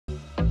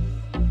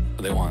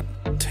They want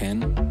 10?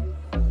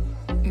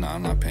 No,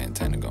 I'm not paying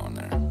 10 to go in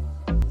there.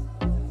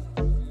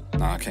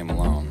 Nah, I came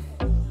alone.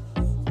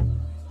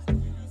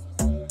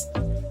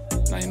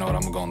 Now you know what,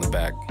 I'm gonna go in the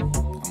back. I'm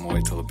gonna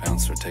wait till the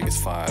bouncer take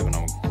his 5 and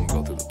I'm gonna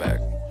go through the back.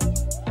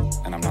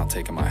 And I'm not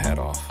taking my hat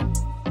off.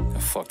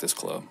 And fuck this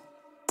club.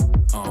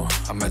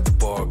 I'm at the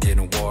bar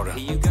getting water.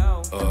 Here you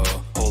go.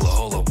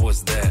 Hold up,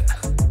 what's that?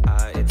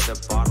 It's a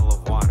bottle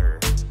of water.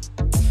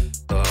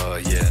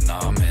 Yeah,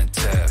 nah, I'm in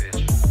tap.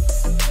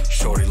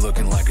 Shorty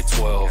looking like a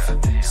 12.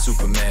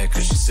 Super mad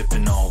cause she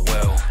sipping on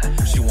well.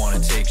 She wanna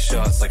take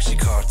shots like she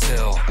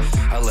cartel.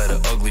 I let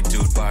an ugly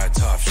dude buy a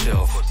top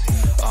shelf.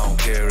 I don't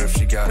care if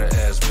she got her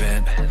ass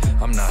bent.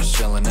 I'm not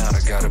shelling out, I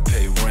gotta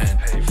pay rent.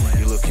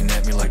 You looking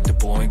at me like the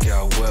boy ain't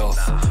got wealth,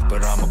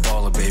 but I'm a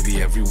baller,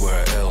 baby,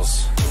 everywhere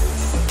else.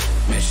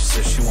 Man, she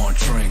said she want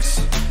drinks.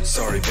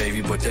 Sorry,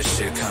 baby, but that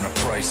shit kinda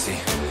pricey.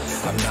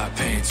 I'm not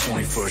paying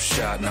 20 for a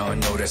shot. Now I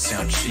know that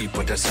sounds cheap,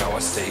 but that's how I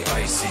stay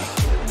icy.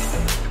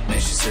 Man,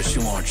 she said she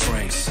want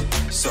drinks.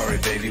 Sorry,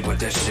 baby, but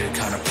that shit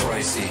kinda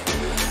pricey.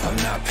 I'm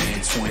not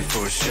paying 20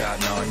 for a shot.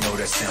 Now I know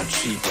that sounds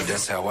cheap, but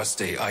that's how I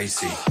stay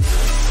icy.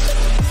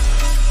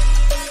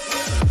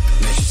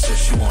 Man, she said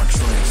she want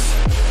drinks,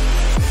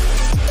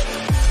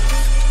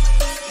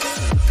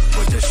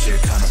 but that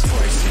shit kinda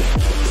pricey.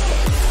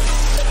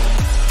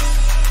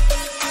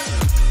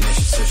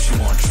 She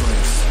want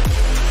drinks.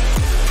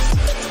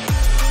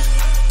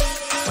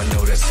 I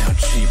know that sound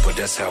cheap, but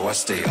that's how I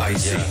stay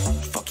icy.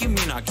 Fuck you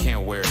mean I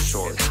can't wear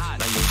shorts?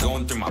 Now you're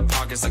going through my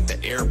pockets like the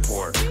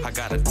airport. I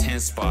got a 10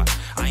 spot,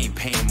 I ain't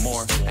paying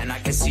more. And I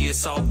can see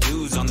it's all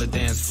dudes on the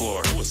dance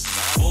floor.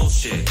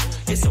 Bullshit,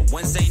 it's a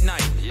Wednesday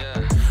night.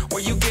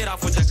 Where you get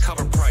off with the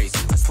cover price?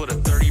 I split a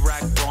 30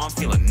 rack, bro, I'm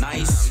feeling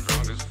nice.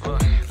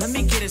 Let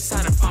me get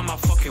inside and find my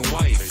fucking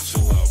wife.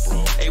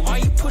 Hey, why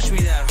you push me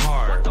that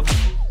hard?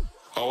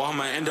 Oh,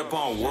 I'ma end up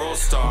on World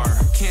Star.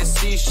 Can't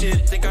see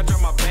shit, think I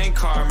dropped my bank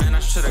card. Man, I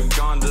should've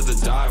gone to the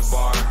dive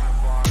bar.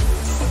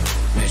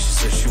 Man, she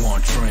said she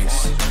want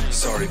drinks.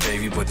 Sorry,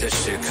 baby, but that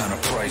shit kinda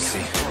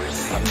pricey.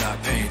 I'm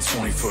not paying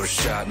 20 for a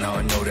shot. Now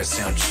I know that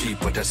sound cheap,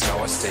 but that's how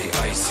I stay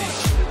icy.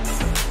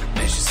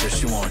 Man, she said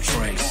she want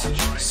drinks.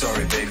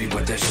 Sorry, baby,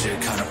 but that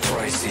shit kinda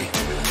pricey.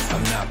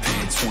 I'm not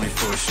paying 20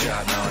 for a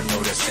shot. Now I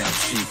know that sound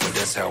cheap, but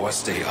that's how I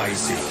stay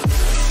icy.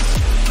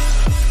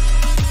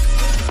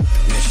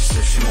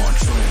 Said she want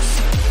drinks,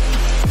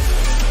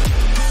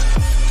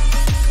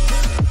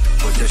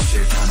 but that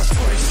shit kinda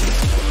pricey.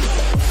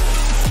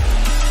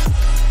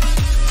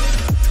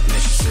 Man,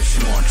 she said she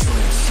want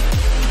drinks.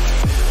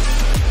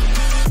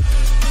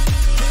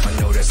 I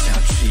know that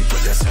sound cheap,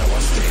 but that's how I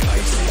stay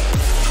icy.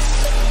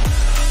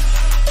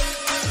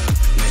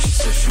 Man, she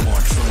said she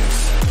want drinks.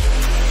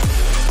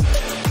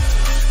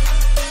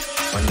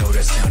 I know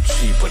that sound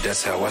cheap, but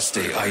that's how I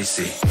stay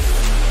icy.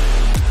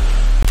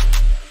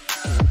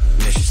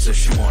 Said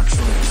she want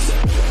drinks.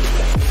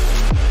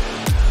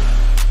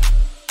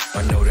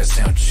 I know that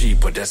sound cheap,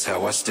 but that's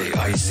how I stay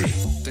icy.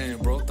 Damn,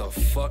 bro, what the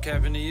fuck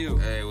happened to you?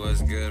 Hey,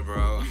 what's good,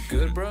 bro? You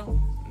good,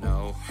 bro?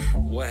 No.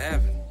 What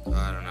happened?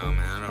 I don't know,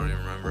 man. I don't even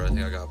remember. I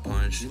think I got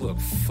punched. You look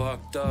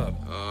fucked up.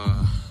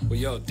 Well,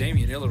 yo,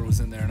 Damian Iller was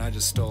in there, and I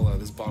just stole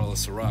this bottle of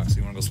Ciroc. So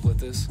you wanna go split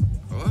this?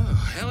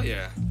 Oh, hell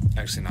yeah.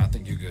 Actually, no, I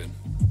think you're good.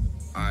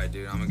 Alright,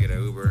 dude, I'm gonna get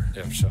an Uber.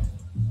 Yeah, for sure.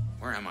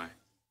 Where am I?